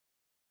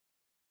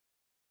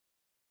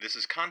This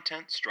is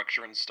Content,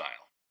 Structure, and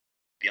Style,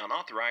 the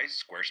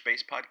unauthorized Squarespace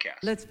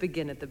podcast. Let's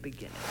begin at the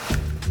beginning.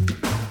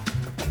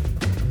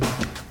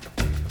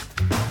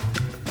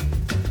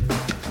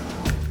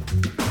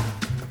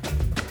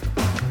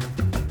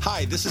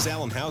 Hi, this is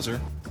Alan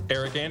Hauser,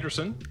 Eric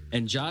Anderson,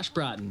 and Josh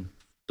Broughton.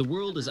 The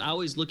world is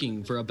always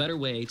looking for a better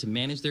way to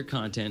manage their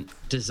content,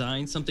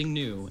 design something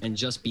new, and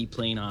just be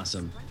plain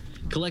awesome.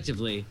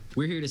 Collectively,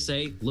 we're here to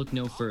say, look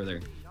no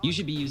further. You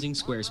should be using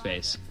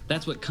Squarespace.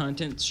 That's what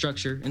content,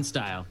 structure, and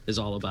style is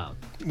all about.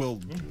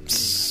 Well,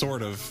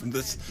 sort of.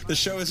 The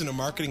show isn't a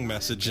marketing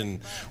message, and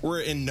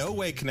we're in no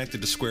way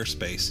connected to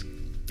Squarespace.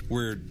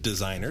 We're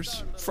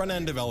designers,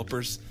 front-end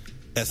developers,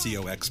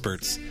 SEO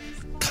experts,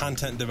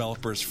 content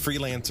developers,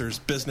 freelancers,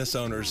 business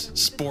owners,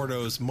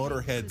 sportos,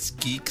 motorheads,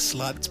 geeks,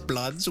 sluts,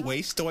 bloods,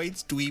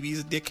 wastoids,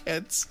 dweebies,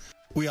 dickheads.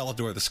 We all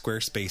adore the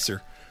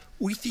Squarespacer.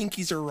 We think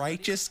he's a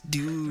righteous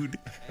dude.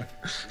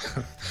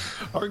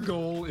 Our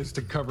goal is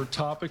to cover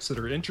topics that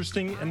are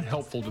interesting and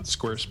helpful to the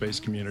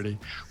Squarespace community.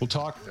 We'll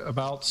talk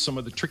about some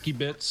of the tricky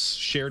bits,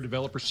 share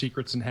developer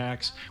secrets and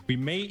hacks. We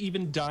may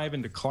even dive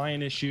into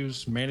client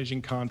issues,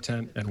 managing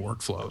content, and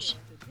workflows.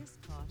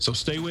 So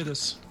stay with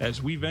us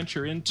as we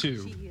venture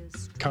into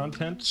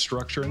content,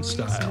 structure, and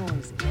style.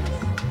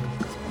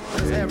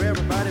 Let's have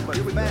everybody but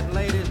fat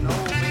ladies and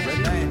old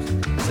men dance.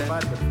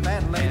 Everybody but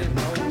fat ladies and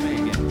old men.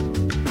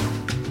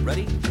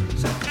 Ready,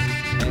 set,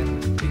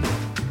 and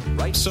begin.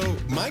 Right. So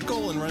my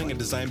goal in running a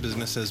design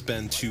business has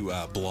been to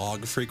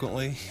blog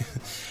frequently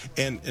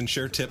and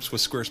share tips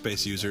with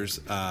Squarespace users.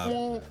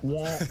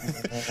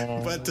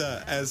 But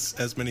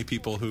as many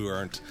people who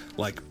aren't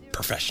like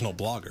professional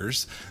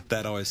bloggers,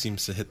 that always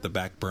seems to hit the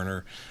back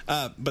burner.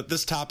 But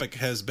this topic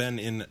has been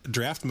in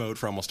draft mode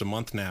for almost a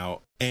month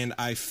now, and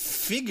I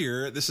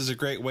figure this is a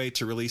great way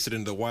to release it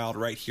into the wild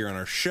right here on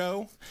our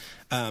show.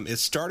 It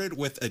started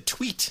with a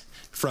tweet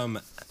from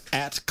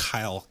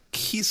 @Kyle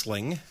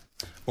Kiesling,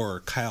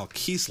 or Kyle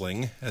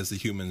Kiesling, as the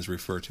humans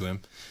refer to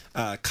him.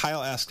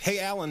 Kyle asked, "Hey,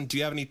 Alan, do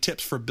you have any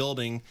tips for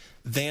building,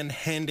 then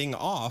handing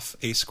off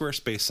a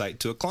Squarespace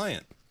site to a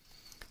client?"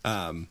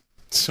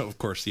 So, of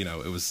course, it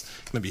was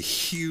going to be a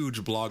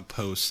huge blog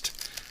post.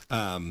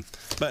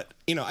 But,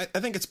 I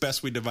think it's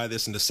best we divide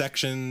this into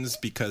sections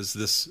because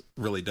this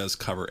really does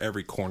cover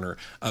every corner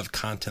of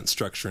content,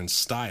 structure, and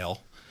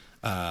style.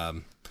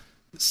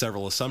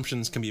 Several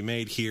assumptions can be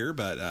made here,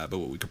 but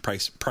we could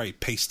probably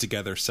paste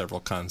together several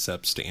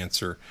concepts to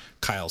answer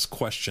Kyle's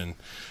question.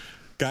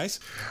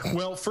 Guys?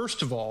 Well,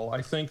 first of all,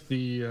 I think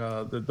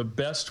the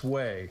best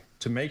way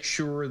to make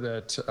sure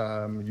that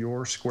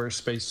your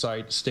Squarespace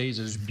site stays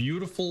as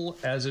beautiful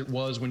as it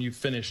was when you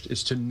finished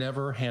is to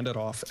never hand it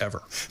off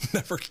ever.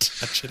 Never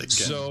touch it again.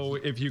 So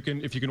if you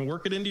can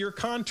work it into your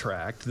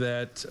contract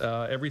that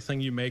everything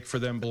you make for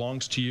them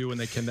belongs to you and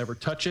they can never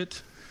touch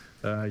it,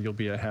 you'll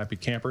be a happy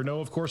camper.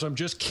 No, of course, I'm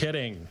just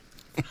kidding.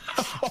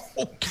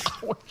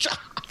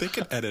 They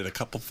could edit a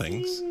couple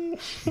things.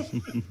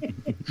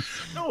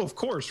 No, of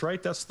course,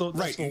 right? That's the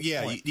right. The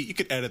yeah, point. You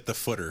could edit the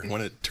footer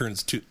when it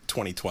turns to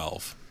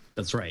 2012.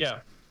 That's right. Yeah,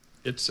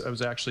 I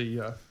was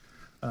actually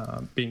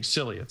being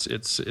silly.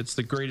 It's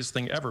the greatest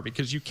thing ever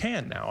because you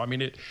can now. I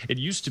mean, it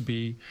used to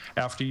be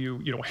after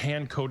you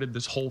hand coded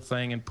this whole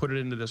thing and put it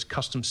into this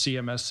custom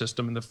CMS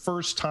system, and the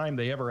first time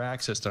they ever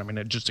accessed it, I mean,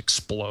 it just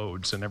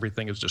explodes and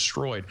everything is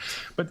destroyed.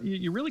 But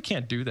you really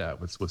can't do that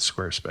with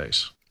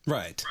Squarespace.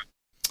 Right.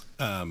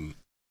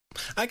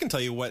 I can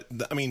tell you what.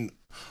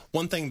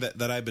 One thing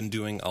that I've been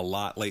doing a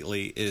lot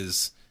lately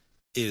is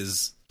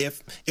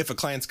if a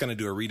client's going to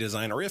do a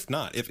redesign, or if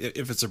not, if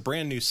it's a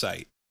brand new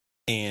site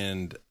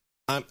and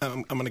I'm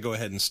going to go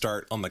ahead and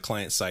start on the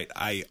client site,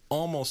 I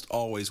almost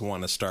always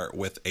want to start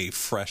with a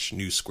fresh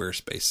new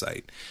Squarespace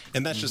site,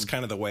 and that's just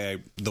kind of the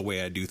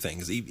way I do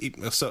things.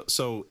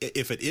 So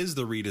if it is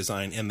the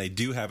redesign and they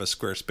do have a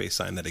Squarespace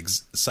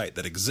site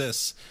that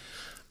exists,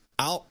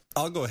 I'll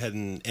go ahead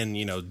and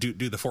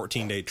do the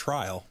 14-day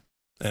trial.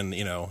 And,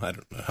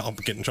 I'll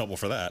get in trouble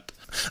for that.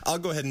 I'll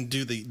go ahead and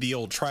do the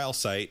old trial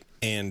site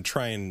and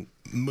try and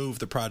move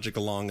the project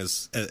along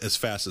as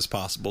fast as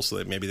possible so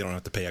that maybe they don't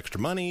have to pay extra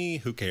money.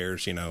 Who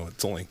cares?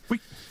 It's only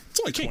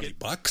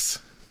 $20.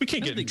 We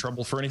can't get in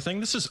trouble for anything.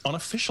 This is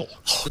unofficial.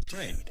 Oh,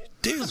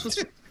 dude.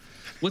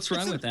 What's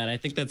wrong with that? I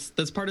think that's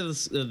part of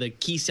the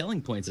key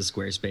selling points of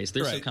Squarespace.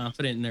 They're so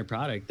confident in their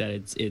product that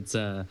it's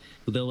they'll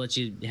let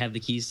you have the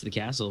keys to the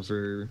castle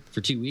for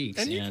 2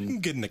 weeks. And you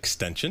can get an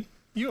extension.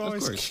 You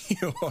always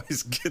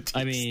get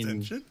the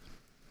extension.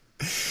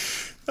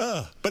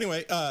 But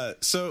anyway,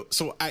 so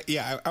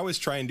I always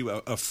try and do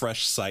a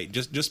fresh site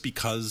just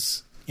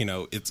because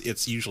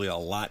it's usually a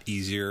lot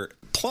easier.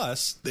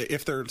 Plus,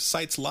 if their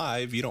site's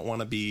live, you don't want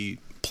to be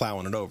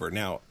plowing it over.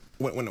 Now,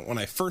 when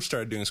I first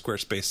started doing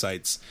Squarespace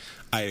sites,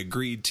 I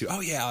agreed to,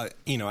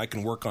 I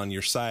can work on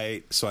your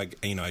site. So I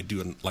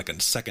do like a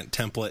second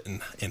template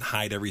and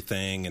hide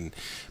everything.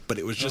 But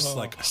it was just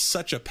like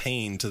such a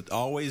pain to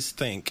always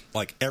think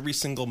like every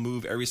single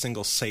move, every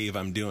single save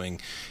I'm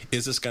doing,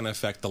 is this going to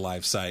affect the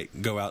live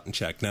site? Go out and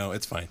check. No,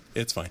 it's fine.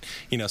 It's fine.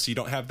 So you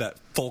don't have that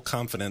full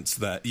confidence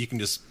that you can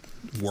just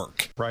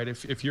work. Right.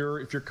 If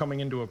you're coming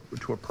into a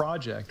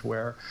project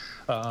where,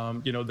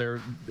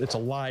 it's a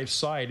live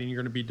site and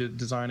you're going to be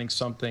designing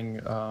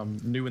something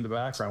new in the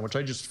background, which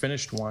I just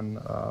finished one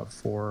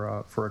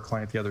for a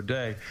client the other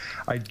day.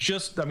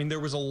 There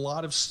was a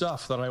lot of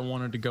stuff that I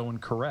wanted to go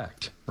and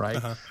correct.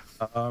 Right.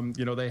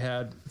 They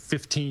had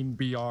 15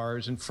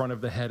 BRs in front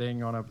of the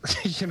heading on a,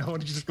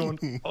 and just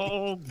going,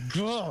 oh,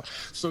 God.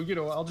 So,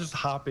 I'll just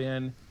hop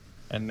in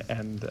and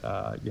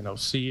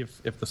see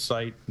if the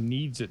site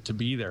needs it to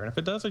be there. And if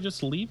it does, I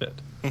just leave it.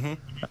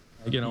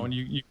 And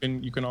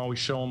you can always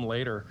show them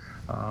later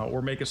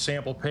or make a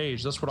sample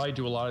page. That's what I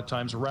do a lot of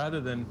times,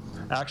 rather than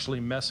actually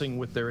messing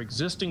with their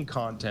existing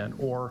content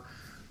or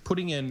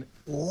putting in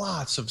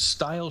lots of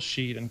style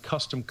sheet and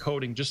custom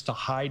coding just to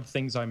hide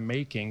things I'm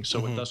making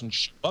so it doesn't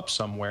show up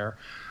somewhere.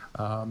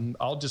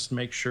 I'll just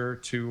make sure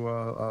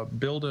to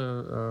build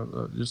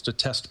just a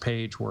test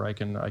page where I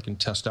can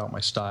test out my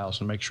styles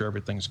and make sure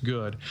everything's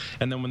good.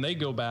 And then when they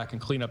go back and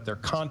clean up their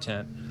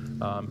content,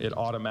 it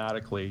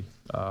automatically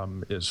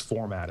is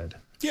formatted.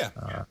 Yeah.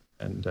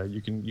 And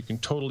you can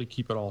totally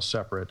keep it all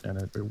separate, and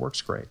it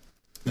works great.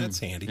 That's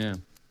handy. Yeah.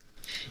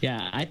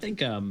 Yeah, I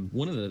think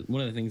one of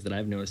the things that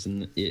I've noticed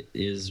and it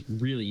is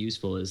really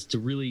useful is to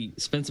really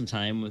spend some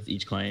time with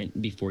each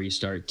client before you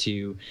start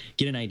to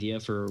get an idea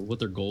for what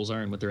their goals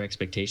are and what their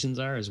expectations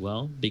are as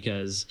well.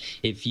 Because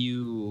if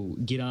you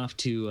get off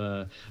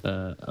to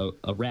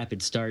a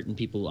rapid start and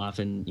people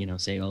often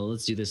say, "Oh,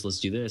 let's do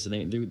this,"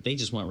 and they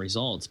just want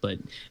results, but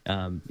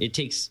it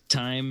takes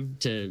time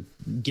to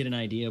get an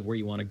idea of where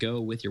you want to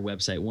go with your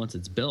website once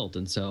it's built.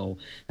 And so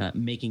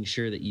making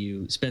sure that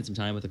you spend some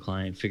time with the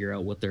client, figure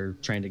out what they're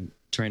trying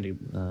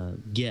to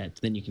get,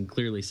 then you can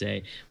clearly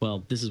say,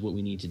 well, this is what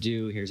we need to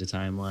do, here's a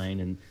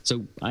timeline. And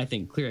so I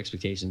think clear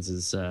expectations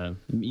is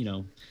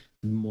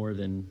more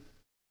than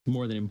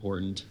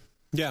important.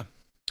 Yeah,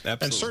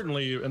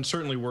 absolutely. And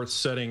certainly worth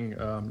setting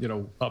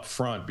up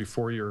front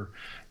before you're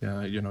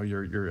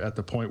at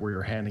the point where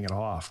you're handing it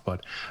off.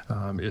 But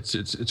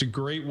it's a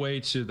great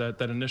way to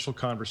that initial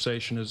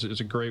conversation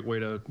is a great way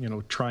to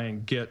try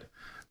and get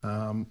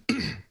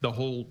the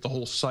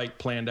whole site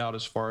planned out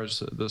as far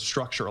as the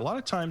structure. A lot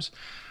of times,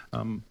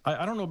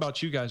 I don't know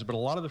about you guys, but a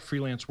lot of the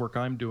freelance work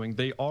I'm doing,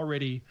 they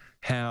already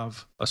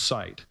have a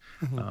site.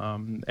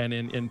 And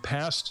in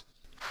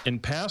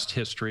past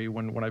history,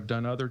 when I've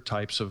done other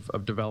types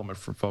of development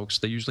for folks,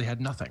 they usually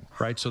had nothing,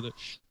 right? So the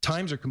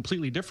times are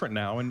completely different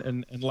now.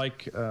 And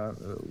like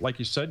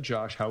you said,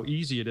 Josh, how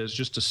easy it is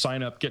just to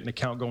sign up, get an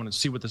account going, and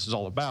see what this is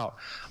all about.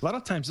 A lot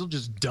of times they'll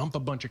just dump a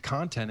bunch of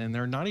content, and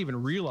they're not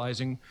even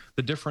realizing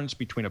the difference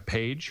between a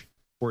page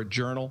or a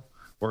journal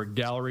or a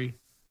gallery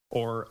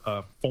or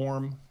a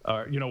form,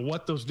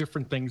 what those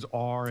different things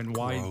are and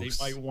why they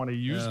might want to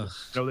use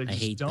them. They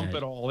just dump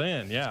it all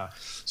in. Yeah.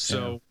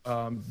 So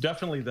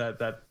definitely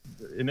that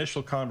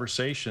initial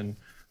conversation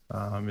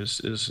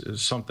is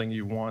something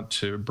you want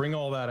to bring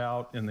all that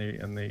out in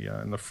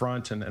the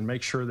front and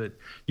make sure that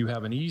you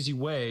have an easy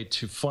way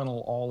to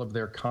funnel all of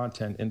their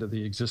content into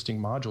the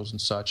existing modules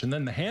and such. And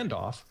then the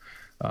handoff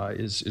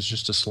is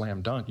just a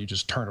slam dunk. You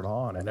just turn it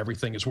on and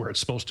everything is where it's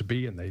supposed to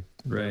be, and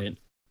they're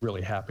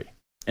really happy.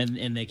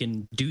 And they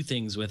can do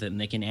things with it, and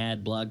they can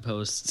add blog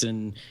posts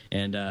and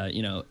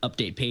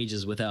update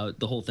pages without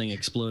the whole thing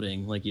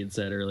exploding, like you'd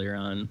said earlier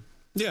on.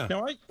 Yeah.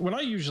 Now, when I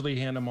usually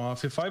hand them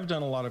off, if I've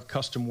done a lot of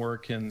custom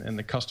work in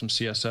the custom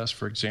CSS,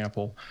 for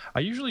example,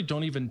 I usually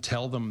don't even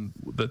tell them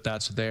that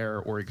that's there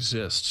or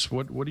exists.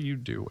 What do you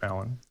do,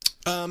 Alan?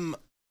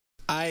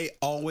 I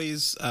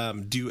always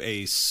do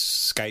a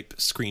Skype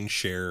screen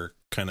share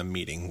kind of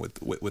meeting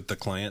with the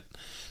client.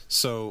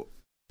 So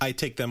I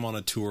take them on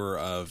a tour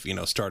of,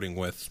 starting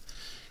with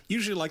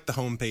usually like the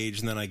home page,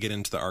 and then I get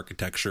into the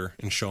architecture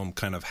and show them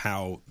kind of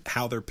how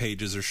their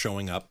pages are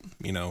showing up,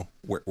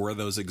 where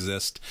those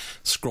exist,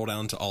 scroll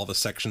down to all the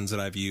sections that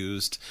I've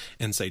used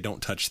and say,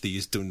 don't touch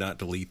these, do not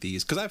delete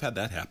these. Because I've had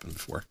that happen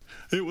before.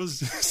 It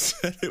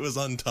was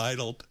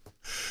untitled.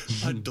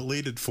 I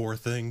deleted 4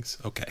 things.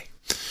 Okay.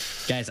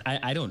 Guys,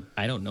 I don't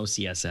know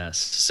CSS,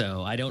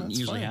 so I don't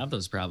usually have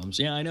those problems.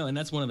 Yeah, I know, and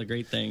that's one of the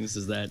great things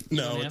is that you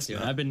don't have to.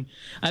 Not.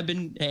 I've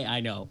been. Hey,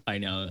 I know.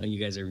 You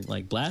guys are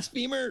like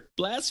blasphemer.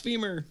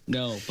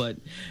 No, but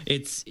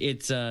it's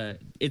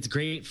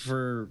great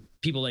for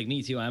people like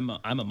me too. I'm a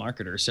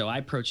marketer, so I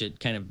approach it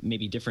kind of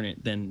maybe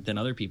different than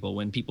other people.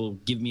 When people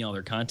give me all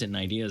their content and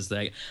ideas,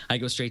 I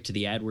go straight to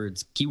the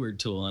AdWords keyword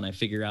tool and I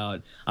figure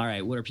out, all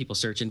right, what are people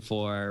searching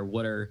for?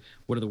 What are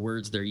the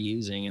words they're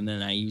using? And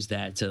then I use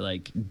that to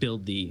like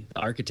build the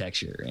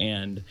architecture.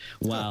 And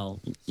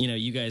while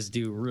you guys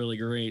do really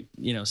great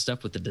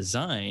stuff with the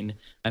design,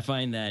 I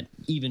find that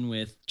even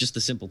with just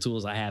the simple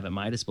tools I have at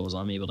my disposal,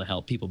 I'm able to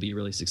help people be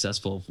really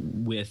successful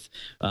with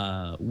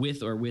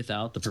or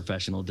without the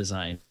professional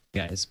design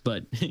guys.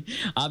 But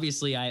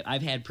obviously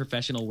I've had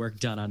professional work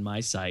done on my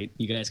site.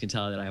 You guys can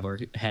tell that I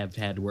have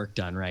had work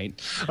done, right?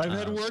 I've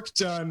had work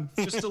done,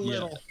 just a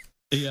little.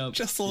 Yeah.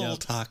 Just a little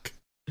talk.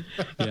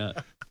 Yeah.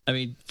 I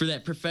mean, for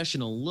that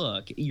professional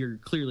look, you're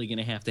clearly going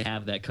to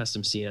have that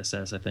custom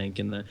CSS, I think,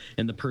 and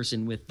the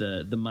person with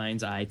the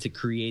mind's eye to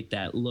create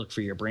that look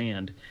for your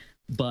brand.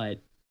 But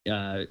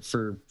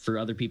for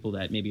other people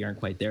that maybe aren't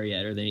quite there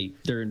yet, or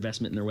their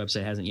investment in their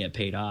website hasn't yet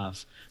paid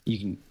off,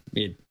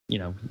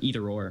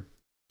 either or.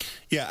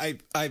 Yeah,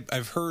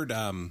 I've heard,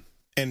 and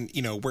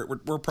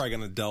we're probably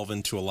going to delve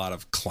into a lot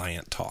of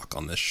client talk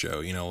on this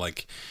show,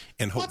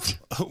 and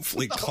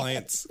hopefully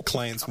clients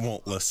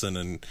won't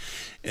listen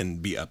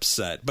and be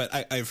upset. But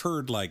I've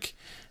heard those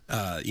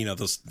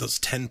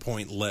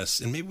 10-point lists,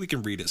 and maybe we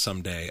can read it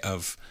someday,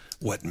 of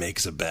what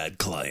makes a bad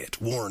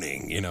client,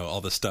 warning, all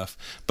this stuff.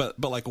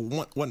 But like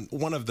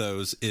one of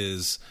those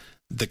is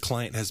the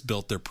client has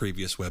built their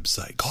previous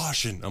website.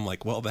 Caution. I'm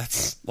like, well,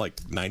 that's like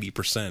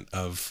 90%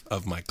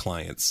 of my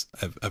clients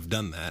have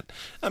done that.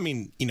 I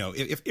mean,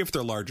 if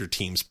they're larger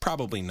teams,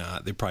 probably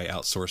not. They probably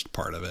outsourced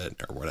part of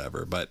it or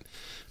whatever. But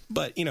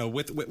with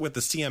the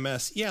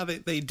CMS, yeah,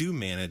 they do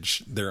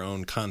manage their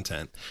own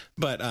content.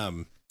 But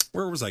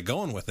where was I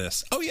going with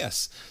this? Oh,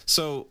 yes.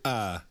 So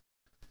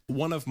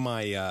one of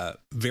my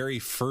very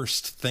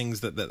first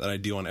things that I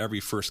do on every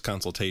first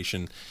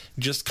consultation,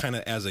 just kind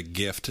of as a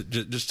gift,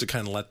 just to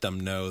kind of let them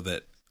know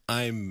that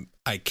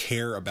I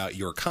care about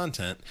your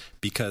content,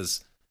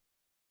 because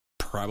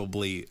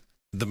probably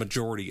the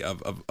majority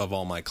of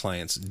all my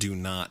clients do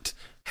not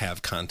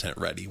have content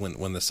ready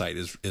when the site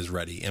is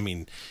ready. I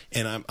mean,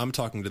 and I'm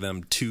talking to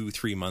them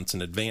 2-3 months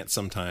in advance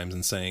sometimes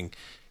and saying,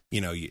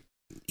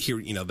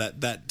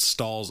 that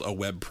stalls a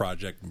web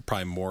project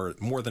probably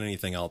more than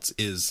anything else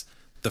is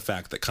the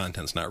fact that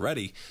content's not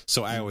ready.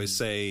 So I always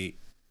say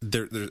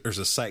there's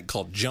a site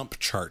called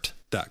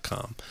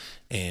jumpchart.com,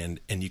 and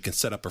you can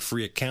set up a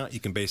free account.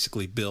 You can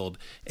basically build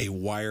a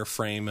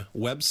wireframe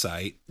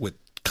website with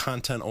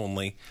content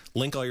only,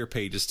 link all your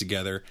pages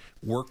together,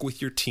 work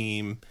with your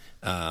team,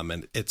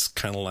 and it's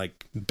kind of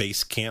like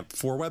Basecamp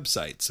for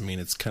websites. I mean,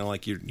 it's kind of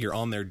like you're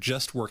on there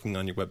just working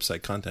on your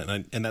website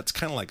content, and that's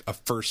kind of like a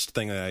first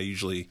thing that I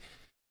usually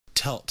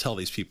tell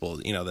these people,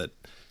 that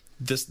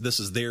this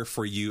is there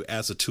for you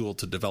as a tool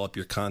to develop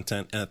your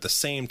content. And at the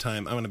same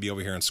time, I'm going to be over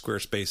here in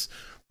Squarespace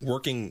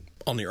working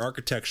on your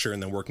architecture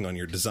and then working on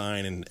your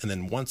design. And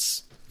then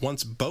once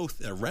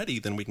both are ready,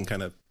 then we can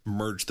kind of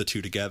merge the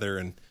two together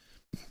and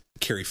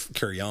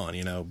carry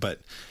on,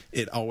 but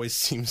it always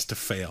seems to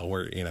fail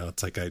where,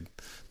 it's like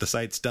the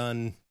site's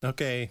done.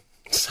 Okay,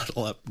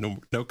 settle up.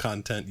 No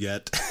content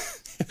yet.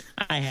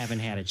 I haven't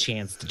had a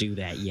chance to do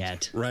that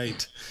yet.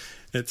 Right.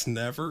 It's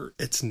never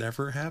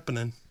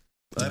happening.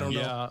 I don't know.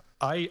 Yeah,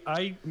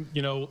 I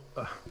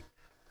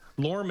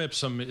Lorem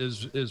Ipsum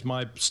is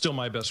still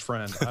my best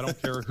friend. I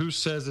don't care who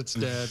says it's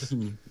dead.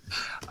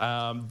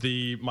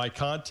 My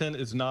content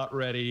is not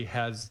ready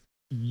has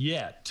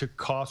yet to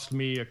cost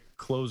me a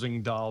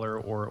closing dollar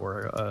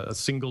or a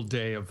single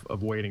day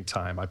of waiting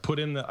time. I put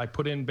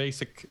in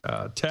basic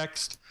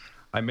text.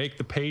 I make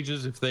the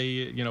pages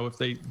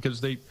because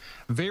they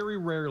very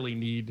rarely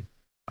need.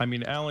 I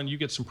mean, Alan, you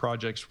get some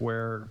projects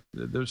where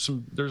there's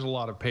a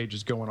lot of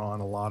pages going on,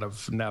 a lot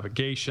of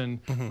navigation,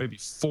 maybe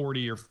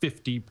 40 or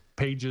 50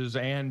 pages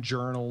and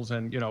journals.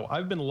 And,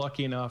 I've been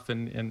lucky enough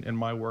in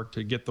my work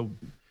to get the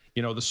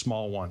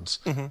small ones,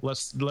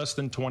 less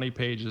than 20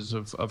 pages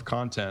of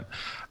content.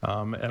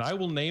 And I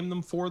will name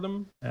them for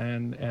them.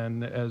 And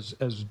as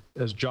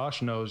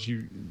Josh knows,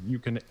 you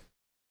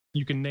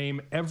can name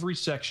every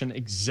section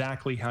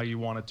exactly how you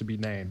want it to be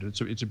named.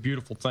 It's a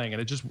beautiful thing,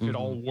 and it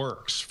all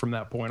works from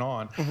that point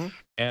on.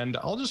 And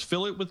I'll just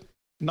fill it with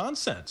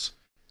nonsense.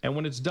 And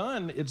when it's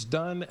done,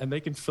 and they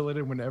can fill it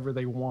in whenever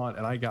they want,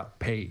 and I got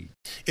paid.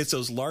 It's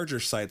those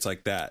larger sites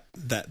like that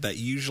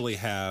usually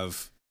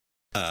have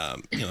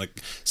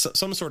like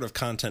some sort of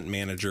content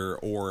manager,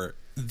 or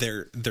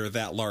they're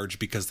that large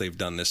because they've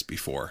done this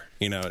before,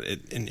 and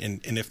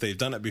if they've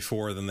done it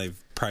before, then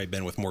they've probably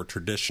been with more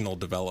traditional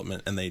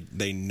development, and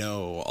they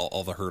know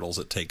all the hurdles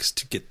it takes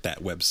to get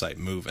that website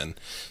moving.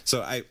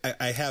 So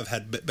I have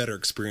had better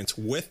experience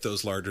with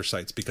those larger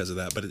sites because of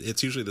that, but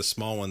it's usually the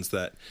small ones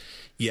that,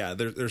 yeah,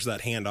 there's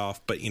that handoff,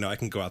 but I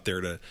can go out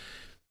there to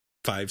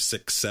 5,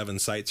 6, 7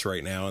 sites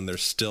right now, and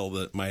there's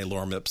still my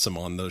Lorem Ipsum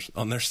on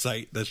their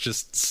site that's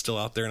just still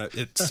out there, and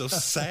it's so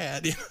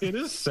sad. It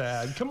is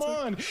sad. Come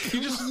on, you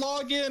just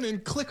log in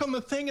and click on the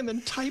thing and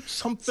then type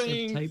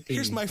something.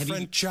 Here's my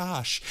friend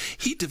Josh.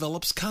 He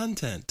develops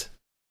content.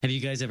 Have you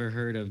guys ever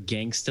heard of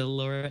Gangsta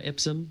Lorem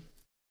Ipsum?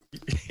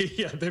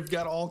 Yeah, they've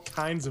got all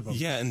kinds of them.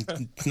 Yeah, in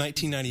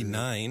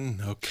 1999.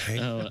 Okay.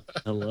 Oh,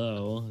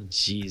 hello.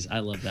 Jeez, I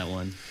love that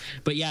one.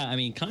 But yeah, I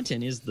mean,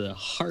 content is the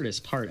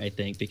hardest part, I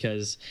think,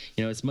 because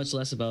it's much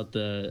less about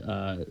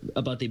the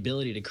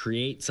ability to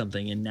create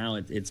something, and now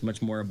it's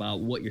much more about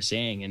what you're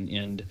saying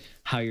and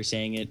how you're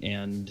saying it,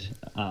 and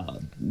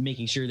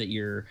making sure that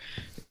you're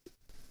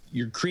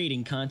you're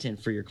creating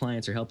content for your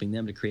clients or helping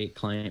them to create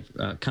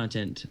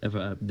content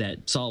that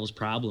solves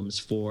problems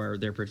for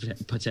their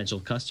potential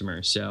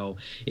customers. So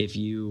if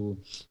you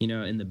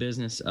know, in the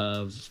business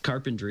of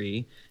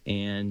carpentry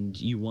and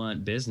you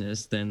want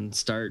business, then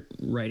start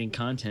writing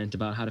content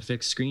about how to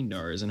fix screen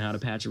doors and how to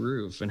patch a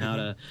roof and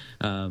how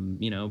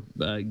to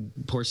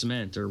pour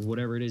cement or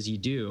whatever it is you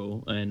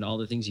do, and all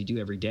the things you do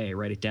every day.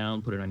 Write it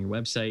down, put it on your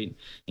website,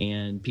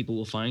 and people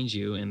will find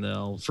you, and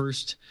they'll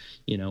first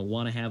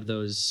want to have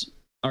those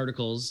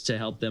articles to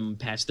help them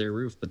patch their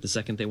roof, but the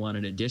second they want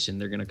an addition,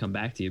 they're going to come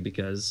back to you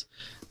because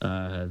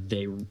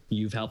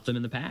you've helped them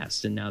in the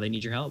past, and now they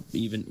need your help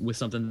even with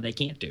something that they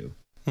can't do.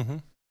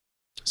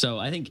 So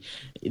I think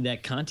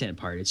that content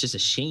part, it's just a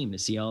shame to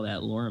see all that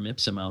lorem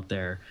ipsum out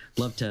there.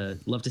 Love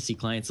to see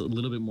clients a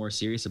little bit more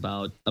serious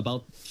about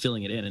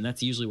filling it in, and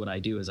that's usually what I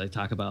do. Is I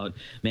talk about,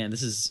 man,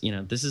 this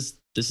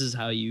is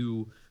how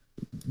you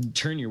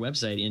turn your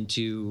website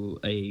into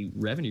a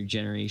revenue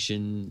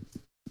generation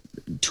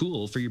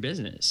tool for your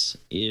business,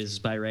 is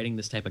by writing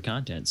this type of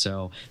content.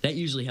 So that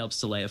usually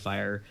helps to light a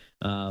fire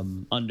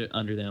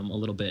under them a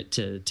little bit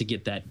to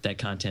get that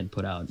content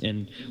put out.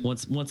 And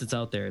once it's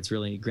out there, it's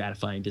really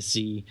gratifying to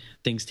see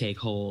things take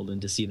hold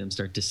and to see them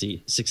start to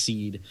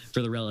succeed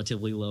for the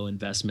relatively low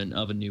investment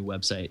of a new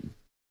website.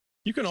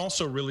 You can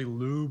also really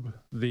lube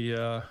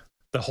the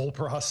whole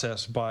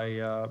process by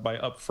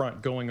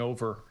upfront going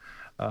over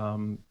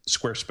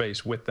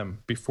Squarespace with them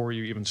before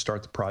you even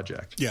start the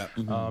project. Yeah.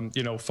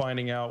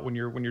 Finding out when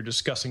you're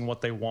discussing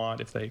what they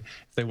want, if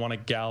they want a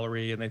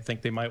gallery and they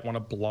think they might want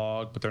a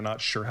blog, but they're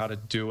not sure how to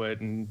do it,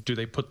 and do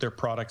they put their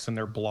products in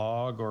their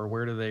blog, or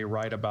where do they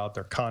write about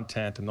their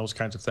content and those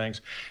kinds of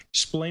things.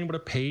 Explain what a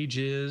page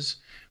is.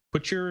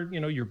 Put your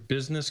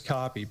business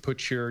copy,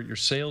 put your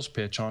sales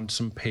pitch on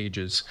some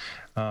pages.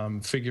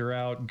 Figure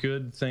out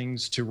good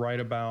things to write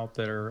about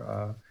that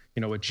are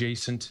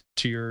adjacent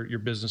to your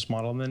business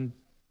model, and then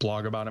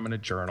blog about them in a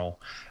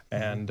journal,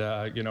 and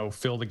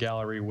fill the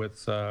gallery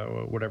with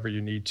whatever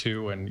you need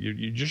to, and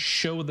you just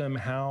show them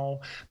how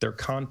their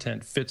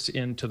content fits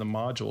into the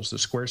modules that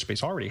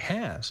Squarespace already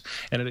has,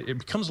 and it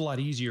becomes a lot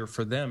easier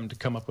for them to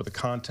come up with the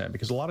content,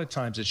 because a lot of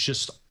times it's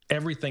just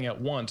everything at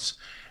once.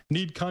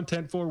 Need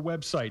content for a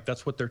website.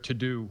 That's what their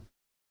to-do.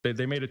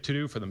 They made a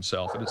to-do for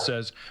themselves, and it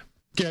says,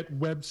 get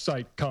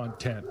website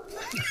content.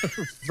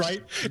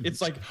 Right? It's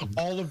like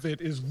all of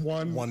it is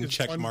one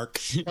check mark.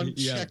 One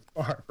check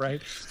mark, right?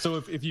 So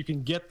if you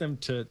can get them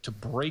to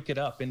break it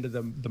up into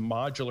the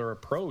modular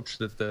approach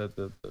that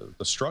the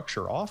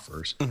structure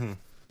offers,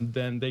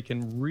 then they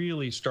can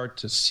really start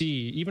to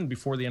see, even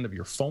before the end of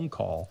your phone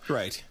call,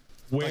 right,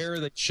 where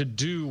they should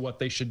do what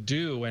they should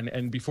do,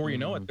 and before you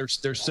know it,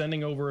 they're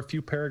sending over a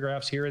few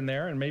paragraphs here and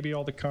there, and maybe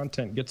all the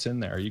content gets in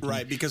there.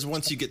 Right, because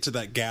once you get to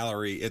that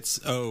gallery, it's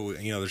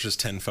there's just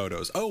 10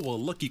 photos. Oh well,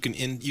 look, you can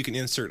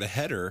insert a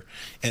header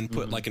and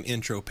put like an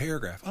intro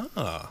paragraph.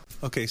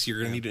 Okay, so you're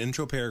going to need an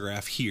intro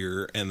paragraph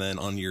here, and then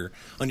on your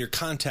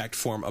contact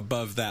form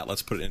above that,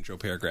 let's put an intro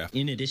paragraph.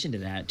 In addition to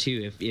that,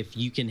 too, if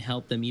you can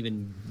help them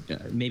even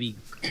maybe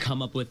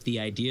come up with the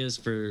ideas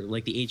for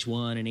like the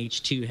H1 and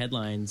H2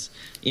 headlines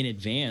in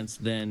advance,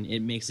 then it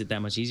makes it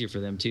that much easier for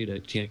them too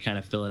to kind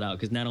of fill it out,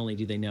 because not only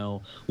do they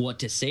know what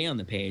to say on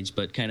the page,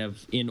 but kind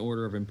of in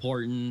order of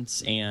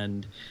importance,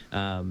 and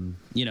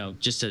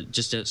just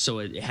to so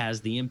it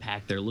has the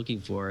impact they're looking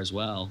for as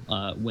well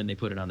when they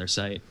put it on their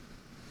site.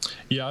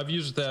 Yeah, I've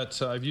used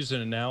that. I've used an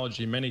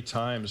analogy many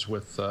times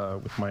with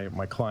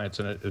my clients,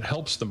 and it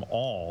helps them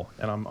all.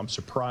 And I'm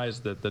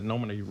surprised that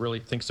nobody really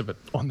thinks of it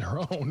on their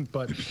own.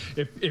 But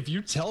if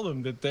you tell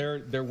them that their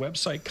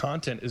website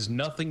content is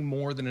nothing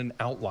more than an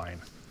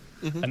outline,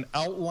 an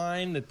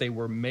outline that they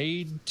were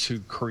made to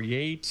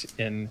create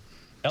in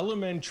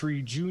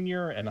elementary,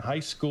 junior, and high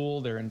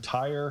school,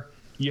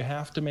 you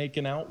have to make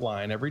an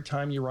outline every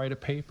time you write a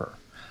paper.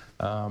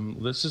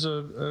 This is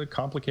a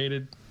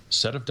complicated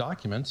set of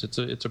documents.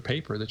 It's a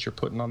paper that you're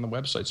putting on the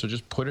website, so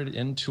just put it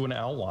into an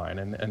outline,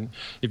 and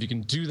if you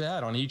can do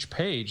that on each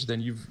page,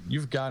 then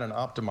you've got an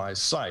optimized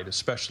site,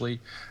 especially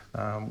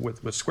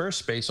with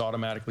Squarespace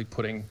automatically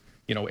putting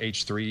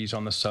H3s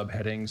on the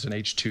subheadings and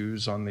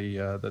H2s on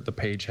the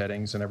page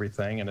headings and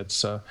everything, and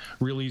it's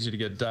real easy to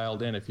get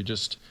dialed in if you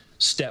just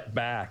step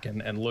back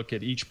and look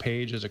at each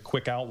page as a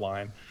quick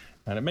outline,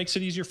 and it makes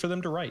it easier for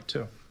them to write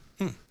too.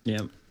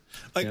 Yeah.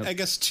 I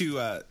guess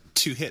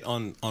to hit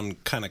on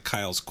kind of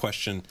Kyle's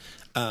question.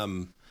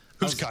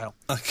 Who's Kyle?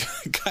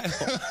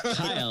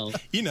 Kyle.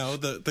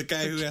 The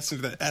guy who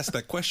asked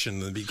that question in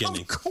the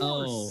beginning. Of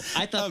course. Oh,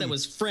 I thought that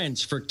was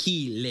French for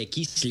qui le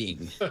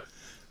Kiesling.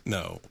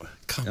 No,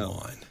 come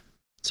on.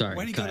 Sorry.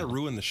 Why do you got to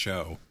ruin the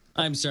show?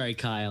 I'm sorry,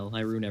 Kyle.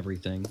 I ruin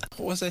everything.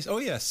 What was I? Oh,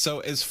 yes.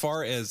 So as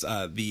far as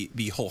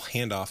the whole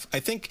handoff, I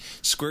think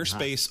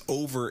Squarespace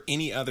over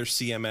any other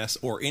CMS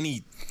or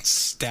any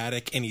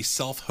static, any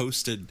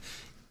self-hosted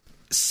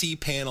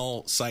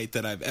cPanel site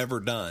that I've ever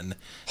done.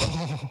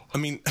 I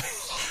mean,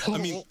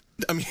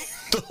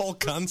 the whole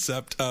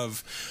concept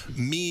of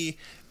me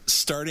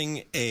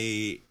starting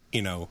a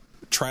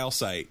trial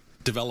site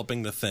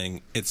developing the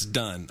thing. It's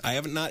done. I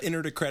haven't not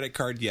entered a credit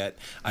card yet.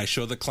 I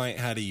show the client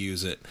how to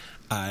use it.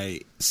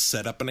 I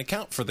set up an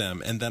account for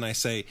them, and then I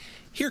say,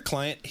 here,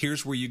 client,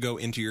 here's where you go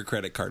into your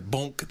credit card.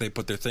 Bonk, they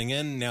put their thing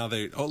in. Now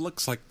it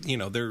looks like,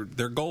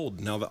 they're gold.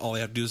 Now all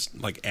they have to do is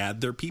like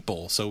add their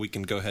people, so we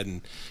can go ahead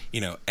and,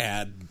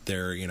 add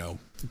their,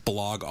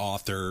 blog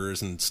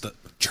authors and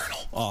journal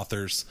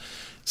authors,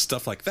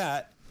 stuff like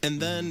that. And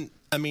then,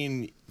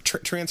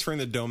 transferring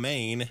the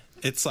domain,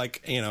 it's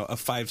like, a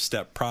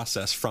 5-step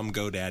process from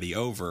GoDaddy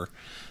over.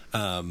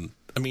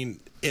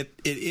 It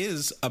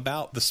is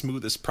about the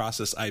smoothest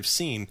process I've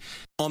seen.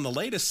 On the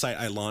latest site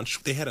I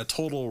launched, they had a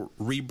total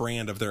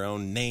rebrand of their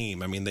own name.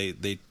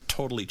 They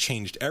totally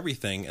changed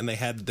everything, and they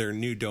had their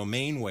new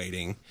domain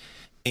waiting.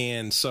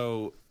 And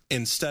so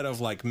instead of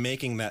like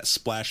making that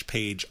splash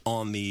page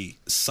on the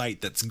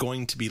site that's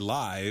going to be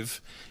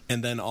live,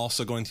 and then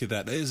also going through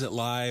that, is it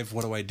live?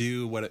 What do I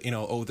do?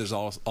 There's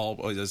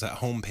there's that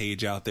home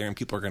page out there and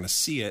people are going to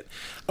see it.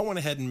 I went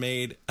ahead and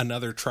made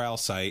another trial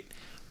site,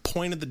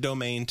 pointed the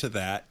domain to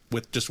that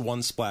with just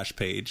one splash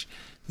page,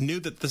 knew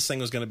that this thing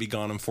was going to be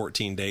gone in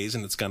 14 days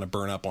and it's going to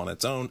burn up on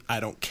its own. I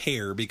don't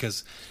care,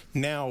 because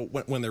now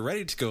when they're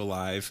ready to go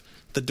live,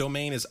 the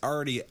domain is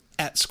already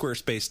at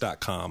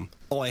squarespace.com.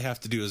 All I have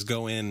to do is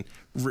go in,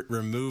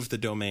 remove the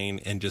domain,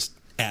 and just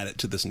add it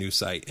to this new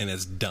site, and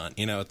it's done.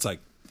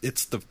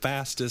 It's the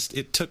fastest.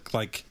 It took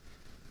like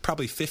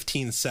probably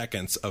 15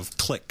 seconds of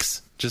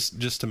clicks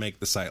just to make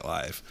the site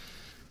live.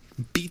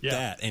 Beat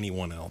that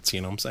anyone else,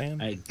 you know what I'm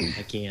saying? I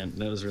can't.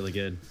 That was really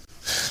good.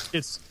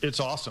 It's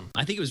awesome.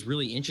 I think it was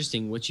really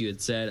interesting what you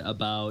had said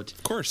about...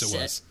 Of course it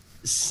was.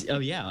 Oh,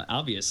 yeah,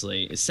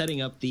 obviously.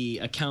 Setting up the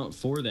account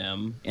for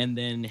them and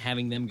then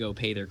having them go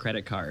pay their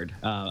credit card.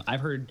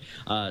 I've heard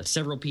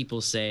several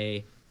people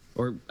say,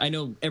 or I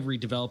know every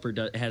developer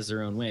has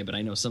their own way, but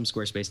I know some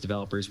Squarespace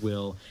developers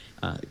will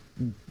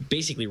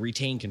basically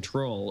retain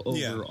control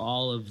over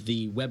all of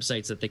the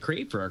websites that they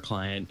create for our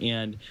client.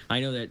 And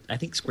I know that I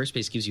think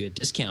Squarespace gives you a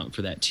discount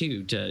for that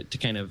too, to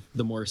kind of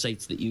the more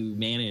sites that you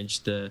manage,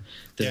 I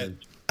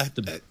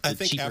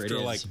think after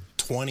like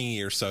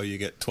 20 or so you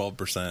get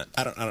 12%.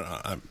 I don't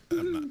know.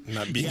 I'm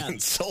not being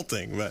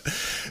insulting, but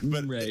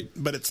right.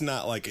 But it's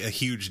not like a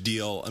huge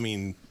deal.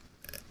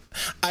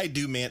 I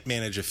do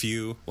manage a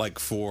few, like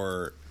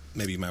for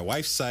maybe my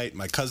wife's site,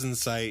 my cousin's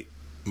site,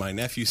 my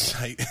nephew's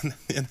site,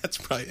 and that's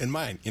probably in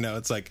mine.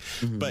 It's like,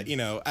 but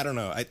I don't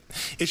know.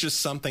 It's just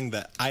something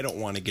that I don't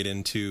want to get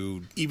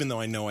into, even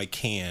though I know I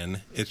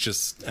can. It's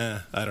just,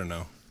 I don't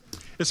know.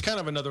 It's kind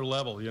of another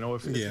level,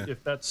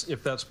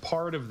 if that's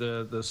part of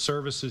the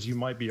services you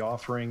might be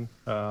offering,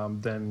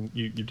 then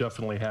you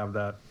definitely have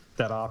that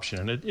option.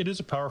 And it is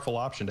a powerful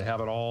option to have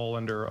it all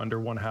under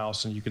one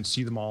house, and you can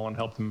see them all and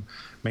help them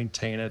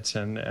maintain it,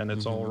 and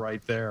it's all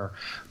right there.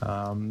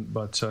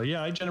 But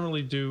I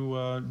generally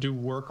do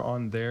work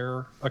on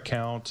their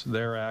account,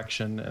 their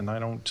action, and I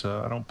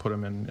don't put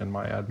them in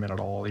my admin at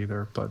all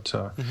either. But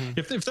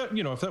if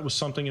that was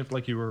something, if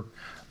like you were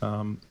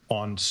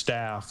on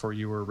staff or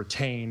you were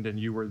retained and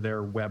you were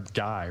their web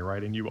guy,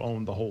 right, and you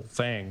owned the whole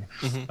thing,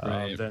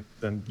 right.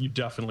 then you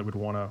definitely would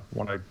want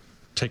to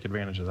take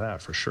advantage of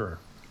that for sure.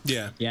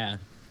 Yeah.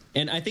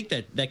 And I think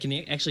that can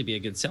actually be a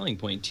good selling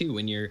point too.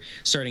 When you're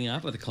starting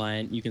off with a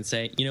client, you can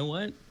say, you know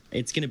what?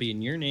 It's going to be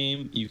in your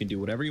name. You can do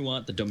whatever you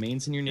want. The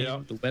domain's in your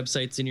name. The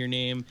website's in your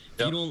name.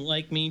 If you don't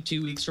like me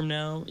 2 weeks from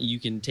now, you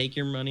can take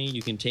your money.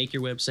 You can take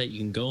your website. You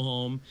can go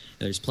home.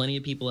 There's plenty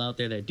of people out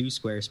there that do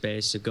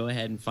Squarespace, so go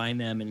ahead and find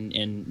them,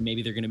 and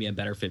maybe they're going to be a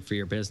better fit for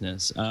your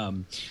business.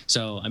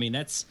 So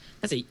that's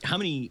how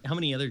many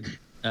other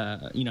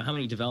how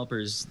many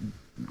developers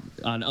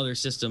on other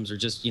systems or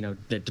just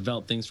that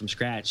develop things from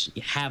scratch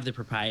have the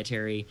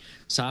proprietary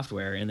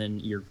software, and then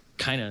you're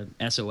kind of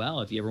SOL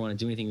if you ever want to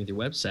do anything with your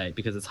website,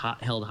 because it's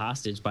held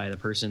hostage by the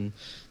person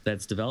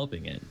that's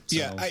developing it. So.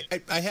 Yeah,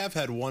 I have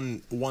had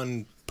one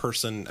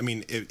person.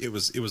 It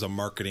was a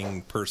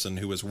marketing person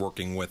who was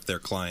working with their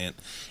client,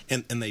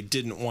 and they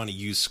didn't want to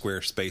use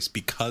Squarespace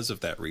because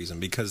of that reason,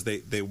 because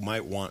they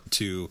might want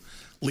to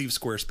leave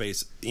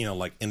Squarespace,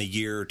 like in a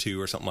year or two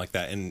or something like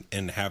that,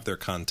 and have their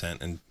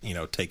content and,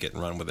 take it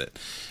and run with it.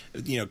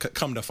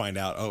 Come to find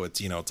out,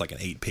 it's like an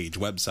 8-page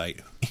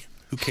website.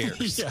 Who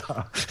cares? Yeah.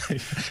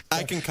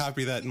 I can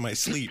copy that in my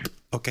sleep.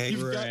 Okay.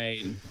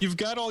 You've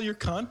got all your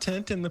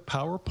content in the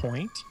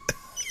PowerPoint.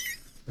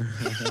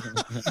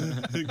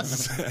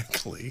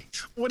 Exactly.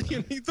 What do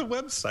you need the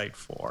website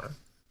for?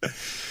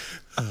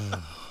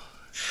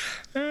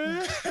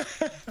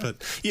 But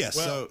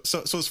so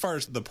as far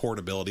as the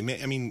portability,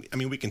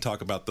 we can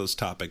talk about those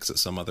topics at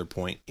some other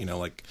point,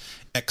 like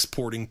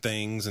exporting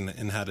things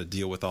and how to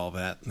deal with all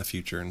that in the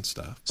future and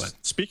stuff. But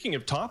speaking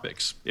of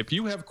topics, if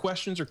you have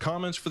questions or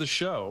comments for the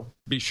show,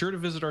 be sure to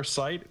visit our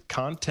site,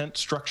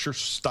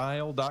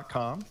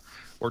 contentstructurestyle.com,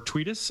 or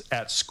tweet us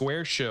at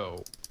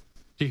SquareShow.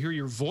 To hear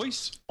your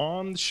voice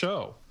on the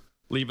show,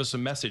 leave us a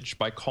message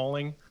by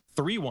calling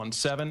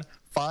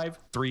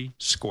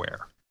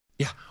 317-53-SQUARE.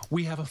 Yeah,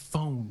 we have a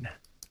phone.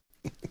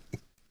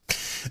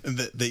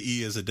 The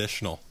E is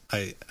additional.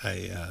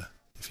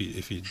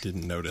 if you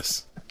didn't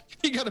notice.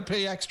 You got to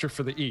pay extra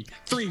for the E.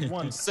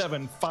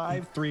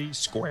 31753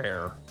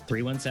 square.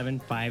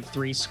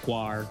 31753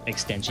 square,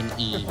 extension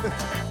E.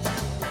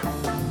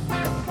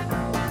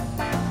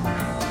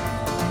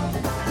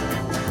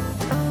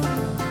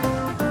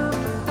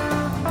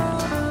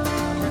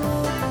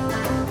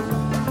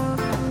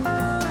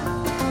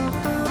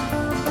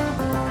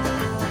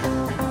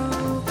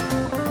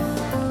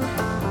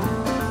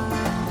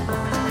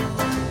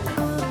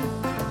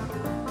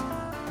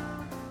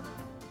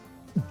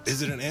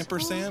 Is it an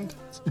ampersand?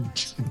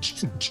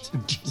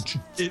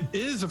 It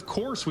is, of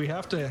course. We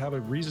have to have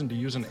a reason to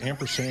use an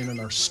ampersand in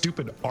our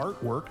stupid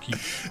artwork, you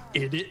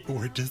idiot.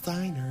 We're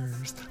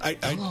designers.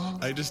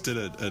 I just did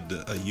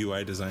a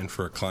UI design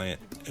for a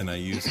client, and I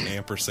used an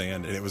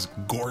ampersand, and it was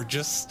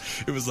gorgeous.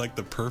 It was like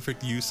the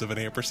perfect use of an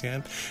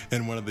ampersand,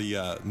 and one of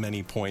the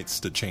many points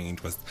to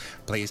change was,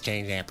 please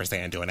change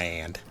ampersand to an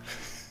and.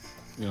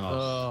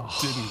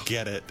 Didn't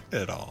get it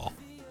at all.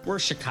 We're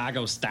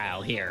Chicago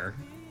style here.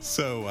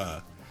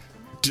 So,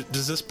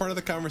 does this part of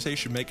the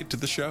conversation make it to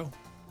the show?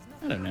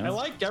 I don't know. I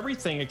like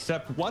everything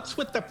except what's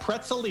with the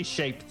pretzel-y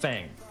shaped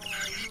thing?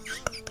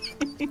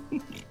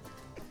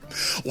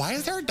 Why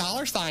is there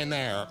a $sign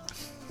there?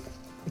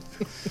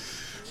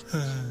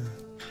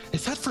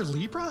 Is that for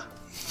Libra?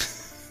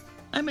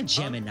 I'm a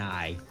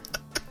Gemini.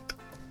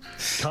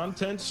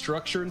 Content,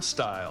 structure, and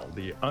style,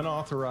 the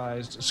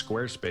unauthorized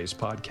Squarespace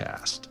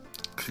podcast.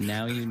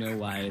 Now you know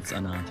why it's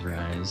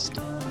unauthorized.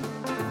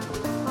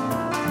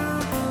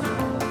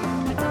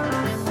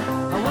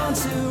 I want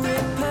to